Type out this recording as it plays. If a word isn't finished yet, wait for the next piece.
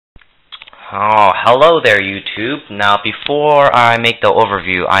Oh, hello there, YouTube. Now, before I make the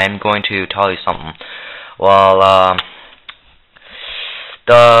overview, I am going to tell you something. Well,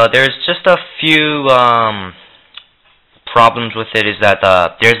 there's just a few problems with it. Is that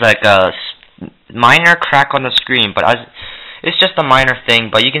there's like a minor crack on the screen, but it's just a minor thing.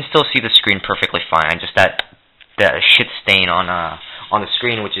 But you can still see the screen perfectly fine. Just that shit stain on the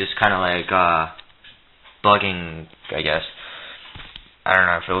screen, which is kind of like bugging, I guess. I don't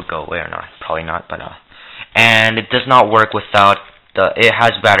know if it will go away or not. Probably not, but and it does not work without it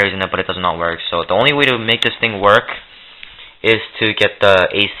has batteries in it, but it does not work. So the only way to make this thing work is to get the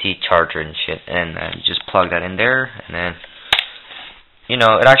AC charger and shit, and you just plug that in there, and then you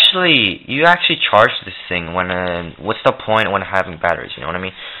actually charge this thing when what's the point when having batteries? You know what I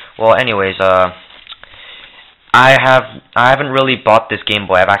mean? Well, anyways, I haven't really bought this Game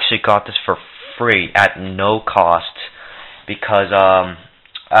Boy. I've actually got this for free at no cost. Because a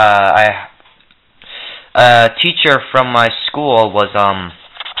teacher from my school was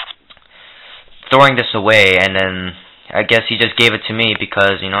throwing this away, and then I guess he just gave it to me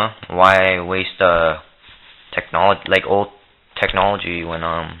because why waste old technology when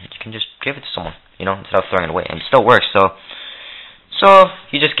you can just give it to someone instead of throwing it away, and it still works. So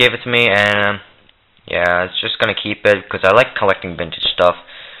he just gave it to me, and yeah, it's just gonna keep it because I like collecting vintage stuff.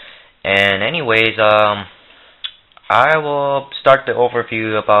 And anyways, I will start the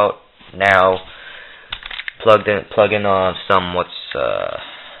overview about now. Plug in some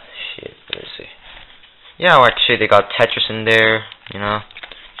shit. Let's see. Yeah, well, actually they got Tetris in there.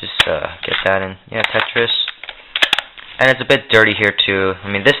 Just get that in. Yeah, Tetris. And it's a bit dirty here too. I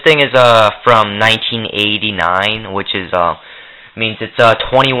mean, this thing is from 1989, which is means it's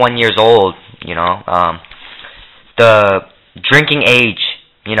 21 years old. The drinking age.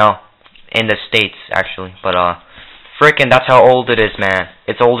 In the States actually, but frickin', that's how old it is, man.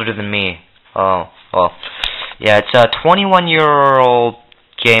 It's older than me. Oh, well. Yeah, it's a 21-year-old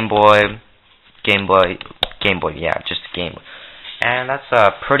Game Boy, yeah, just a Game Boy. And that's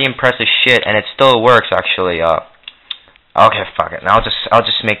pretty impressive shit, and it still works, actually. Okay, fuck it. I'll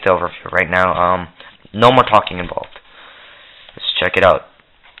just make the overview right now. No more talking involved. Let's check it out.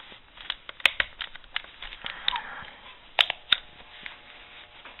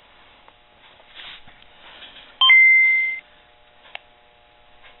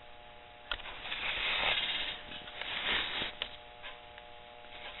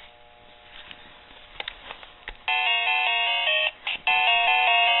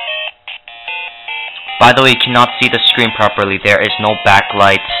 By the way, you cannot see the screen properly. There is no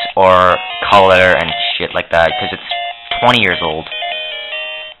backlights or color and shit like that because it's 20 years old.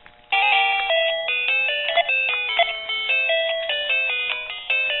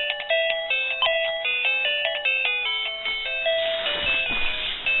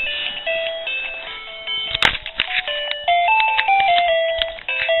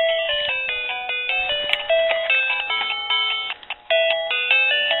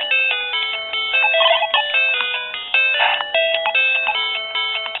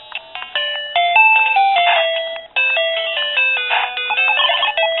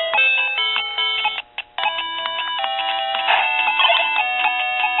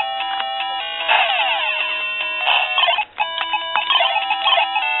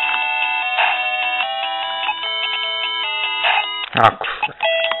 Oh, crap.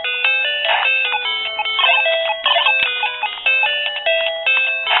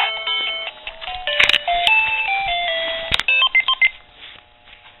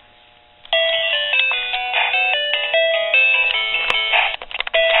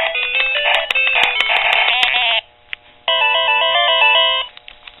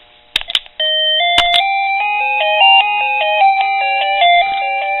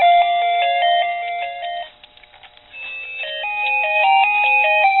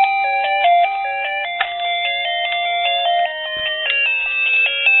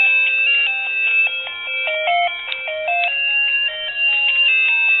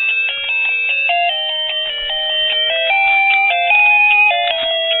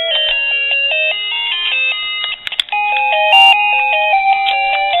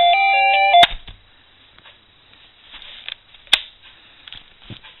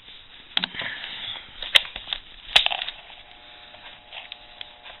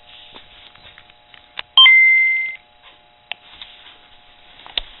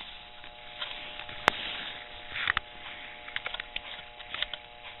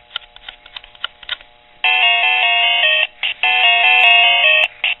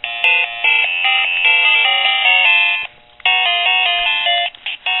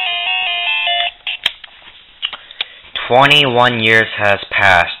 "21 years has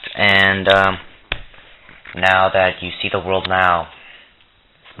passed. And now that you see the world now,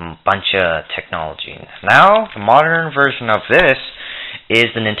 a bunch of technology. Now, the modern version of this is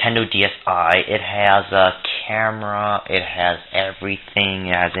the Nintendo DSi. It has a camera, it has everything,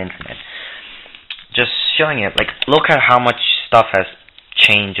 it has internet. Just showing it, like, look at how much stuff has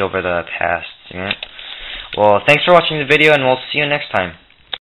changed over the past. Yeah. Well, thanks for watching the video, and we'll see you next time.